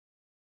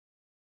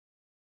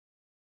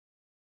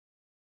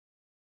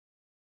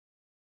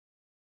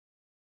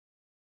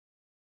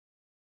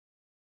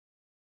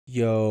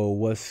Yo,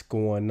 what's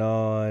going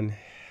on?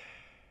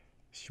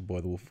 It's your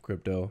boy, the Wolf of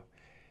Crypto.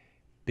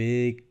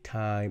 Big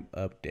time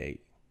update.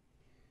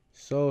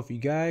 So, if you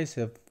guys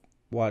have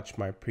watched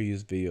my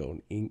previous video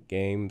on Ink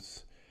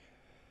Games,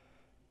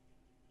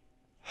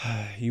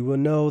 you will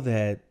know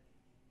that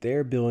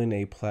they're building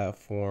a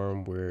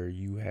platform where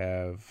you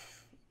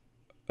have,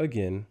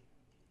 again,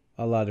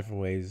 a lot of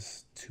different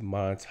ways to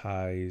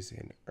monetize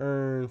and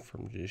earn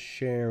from just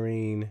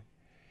sharing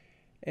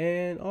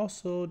and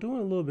also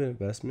doing a little bit of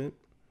investment.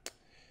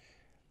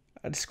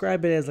 I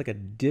describe it as like a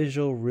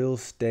digital real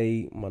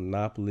estate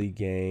monopoly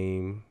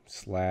game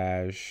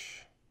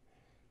slash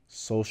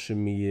social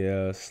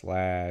media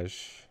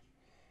slash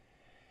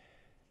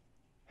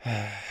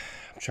I'm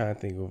trying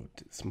to think of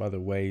some other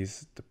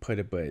ways to put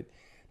it, but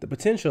the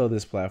potential of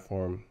this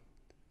platform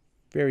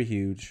very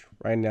huge.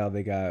 Right now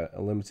they got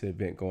a limited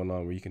event going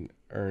on where you can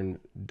earn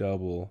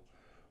double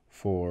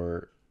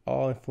for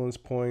all influence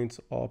points,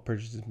 all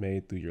purchases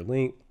made through your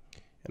link,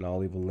 and I'll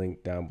leave a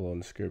link down below in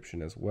the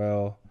description as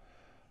well.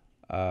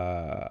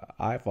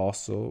 I've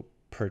also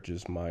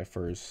purchased my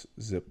first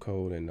zip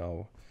code, and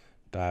I'll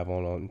dive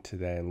on into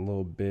that in a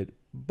little bit.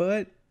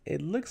 But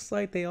it looks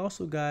like they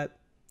also got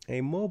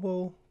a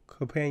mobile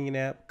companion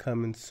app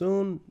coming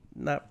soon.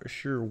 Not for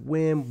sure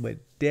when, but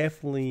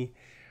definitely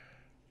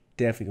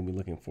gonna be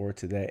looking forward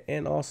to that.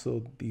 And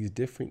also these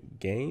different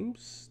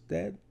games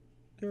that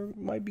they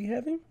might be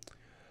having.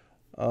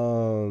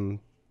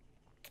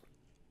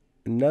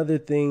 Another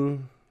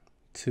thing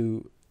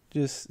to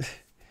just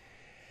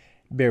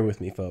bear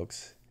with me,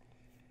 folks.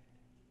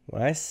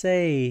 When I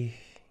say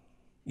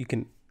you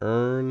can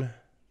earn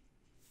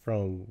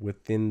from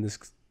within this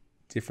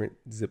different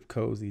zip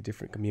codes, the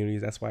different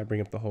communities, that's why I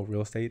bring up the whole real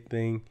estate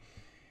thing.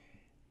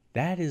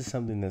 That is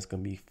something that's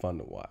going to be fun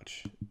to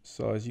watch.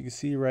 So as you can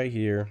see right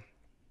here,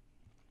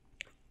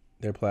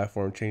 their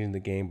platform changing the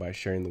game by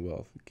sharing the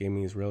wealth.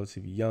 Gaming is a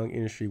relatively young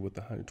industry with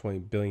 120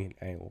 billion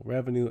annual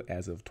revenue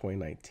as of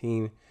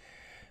 2019.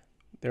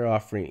 They're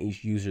offering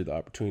each user the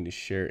opportunity to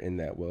share in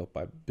that wealth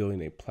by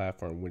building a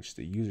platform in which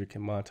the user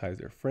can monetize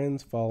their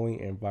friends,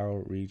 following, and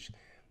viral reach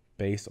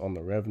based on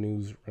the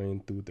revenues running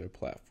through their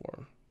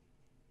platform.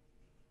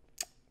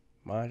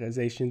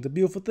 Monetization is a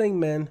beautiful thing,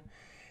 man.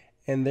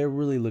 And they're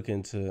really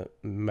looking to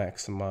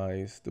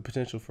maximize the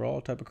potential for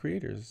all type of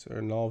creators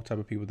and all type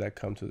of people that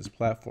come to this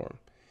platform.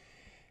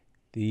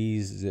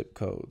 These zip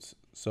codes.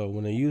 So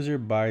when a user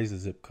buys a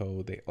zip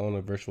code, they own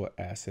a virtual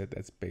asset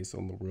that's based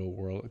on the real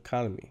world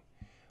economy.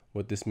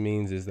 What this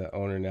means is that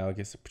owner now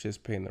gets to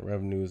participate in the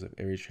revenues of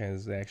every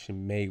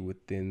transaction made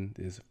within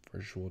this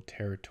virtual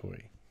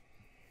territory.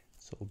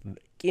 So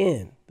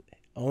again,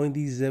 owning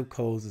these zip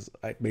codes is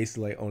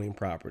basically like owning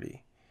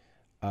property.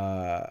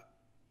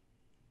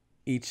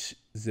 Each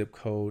zip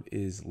code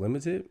is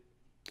limited.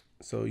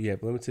 So you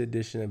have limited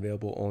edition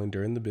available only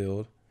during the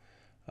build.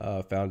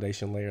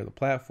 Foundation layer of the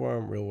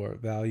platform, real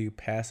world value,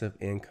 passive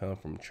income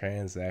from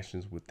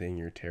transactions within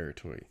your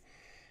territory.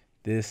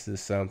 This is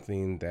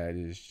something that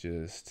is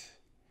just,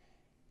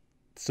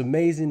 it's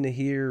amazing to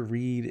hear,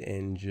 read,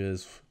 and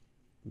just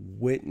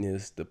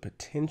witness the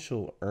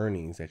potential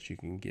earnings that you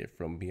can get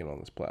from being on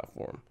this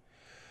platform.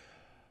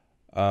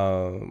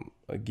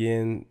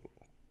 Again,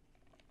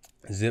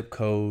 zip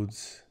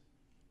codes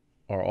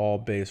are all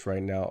based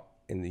right now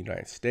in the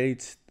United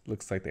States.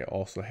 Looks like they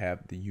also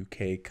have the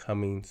UK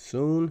coming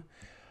soon.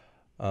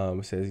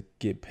 It says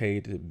get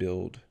paid to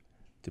build.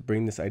 To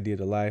bring this idea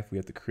to life, we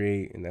have to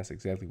create, and that's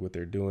exactly what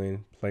they're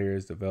doing.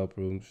 Players,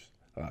 developers,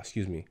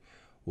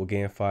 will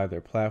gamify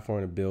their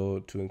platform to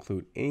build to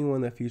include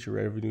anyone that future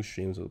revenue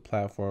streams of the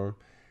platform.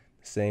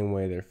 The same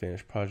way their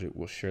finished project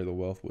will share the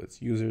wealth with its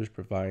users,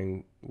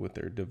 providing with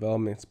their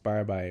development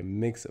inspired by a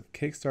mix of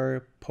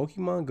Kickstarter,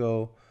 Pokemon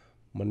Go,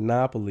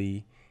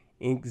 Monopoly,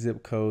 Ink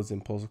zip codes,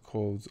 and postal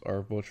codes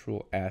are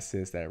virtual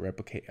assets that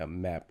replicate a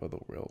map of the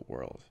real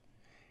world.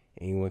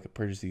 Anyone can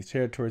purchase these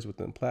territories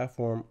within the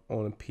platform,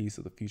 own a piece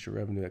of the future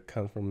revenue that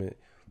comes from it.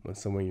 When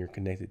someone you're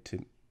connected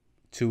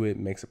to it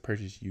makes a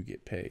purchase, you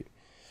get paid.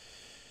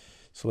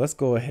 So let's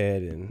go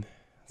ahead and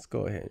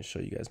show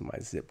you guys my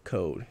zip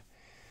code.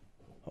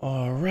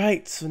 All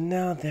right, so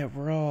now that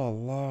we're all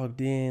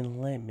logged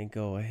in, let me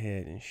go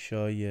ahead and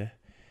show you.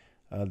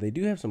 They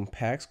do have some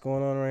packs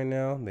going on right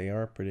now. They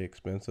are pretty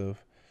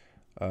expensive.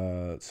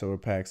 Silver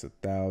packs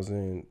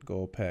 1,000,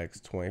 gold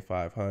packs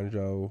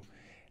 2,500.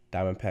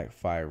 Diamond pack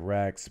 5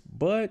 racks.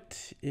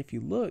 But if you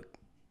look,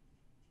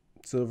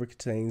 silver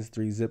contains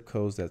 3 zip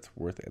codes that's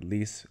worth at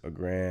least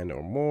 $1,000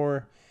 or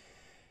more.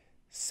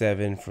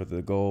 7 for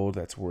the gold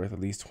that's worth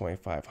at least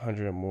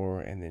 2,500 or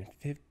more, and then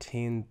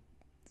 15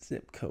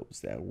 zip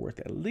codes that are worth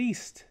at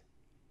least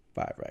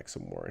 5 racks or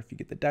more if you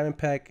get the diamond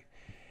pack.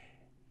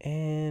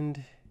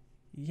 And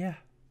yeah,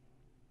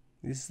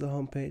 this is the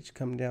homepage.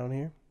 Come down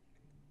here.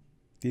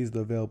 These are the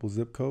available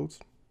zip codes.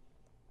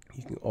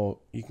 You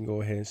can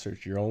go ahead and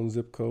search your own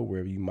zip code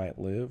wherever you might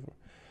live.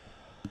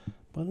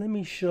 But let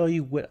me show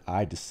you what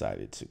I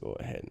decided to go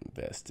ahead and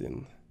invest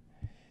in.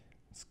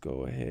 Let's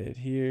go ahead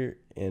here.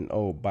 And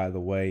oh, by the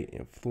way,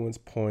 influence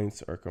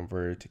points are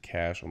converted to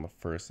cash on the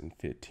 1st and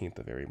 15th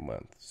of every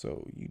month.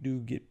 So you do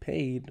get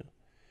paid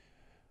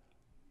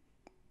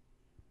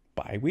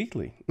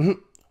bi-weekly.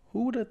 Who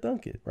would have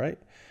thunk it, right?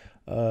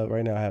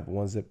 Right now I have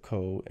one zip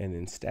code, and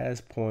then status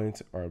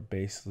points are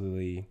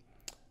basically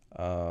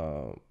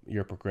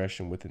your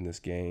progression within this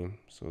game.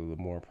 So the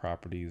more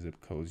property zip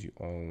codes you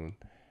own,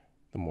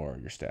 the more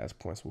your status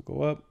points will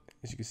go up.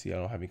 As you can see, I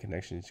don't have any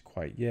connections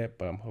quite yet,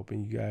 but I'm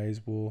hoping you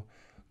guys will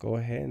go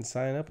ahead and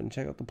sign up and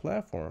check out the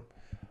platform.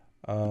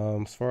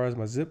 As far as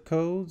my zip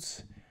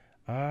codes,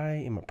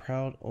 I am a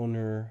proud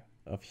owner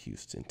of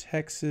Houston,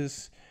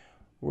 Texas,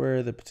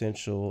 where the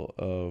potential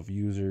of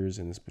users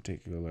in this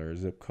particular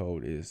zip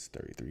code is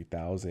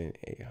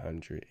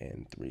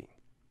 33,803.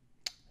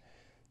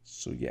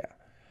 So yeah,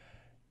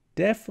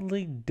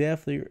 definitely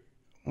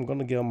I'm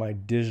gonna get on my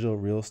digital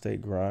real estate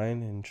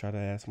grind and try to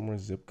add some more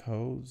zip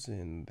codes,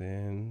 and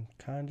then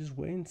kind of just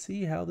wait and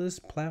see how this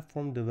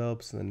platform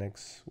develops in the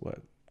next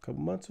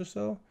couple months or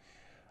so.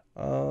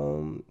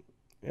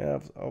 Yeah,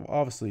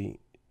 obviously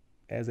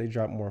as they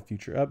drop more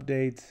future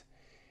updates,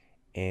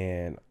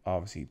 and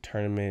obviously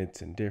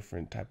tournaments and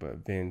different type of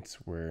events,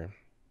 where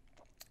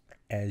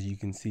as you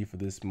can see for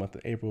this month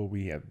of April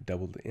we have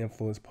doubled the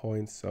influence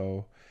points.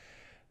 So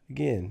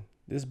again,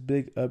 this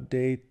big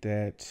update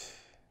that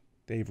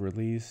they've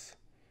released,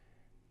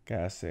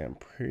 gotta say I'm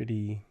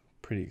pretty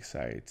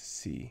excited to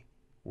see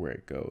where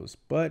it goes.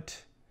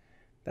 But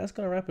that's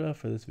gonna wrap it up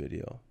for this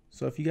video.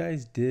 So if you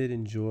guys did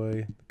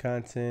enjoy the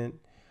content,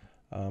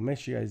 make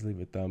sure you guys leave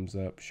a thumbs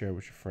up, share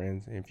with your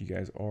friends, and if you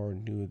guys are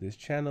new to this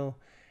channel,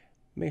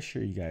 make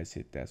sure you guys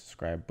hit that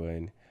subscribe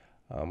button.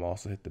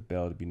 Also hit the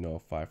bell to be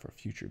notified for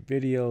future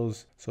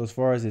videos. So as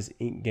far as this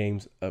Ink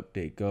Games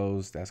update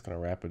goes, that's gonna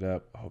wrap it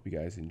up. I hope you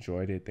guys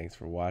enjoyed it. Thanks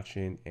for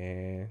watching,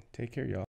 and take care, y'all.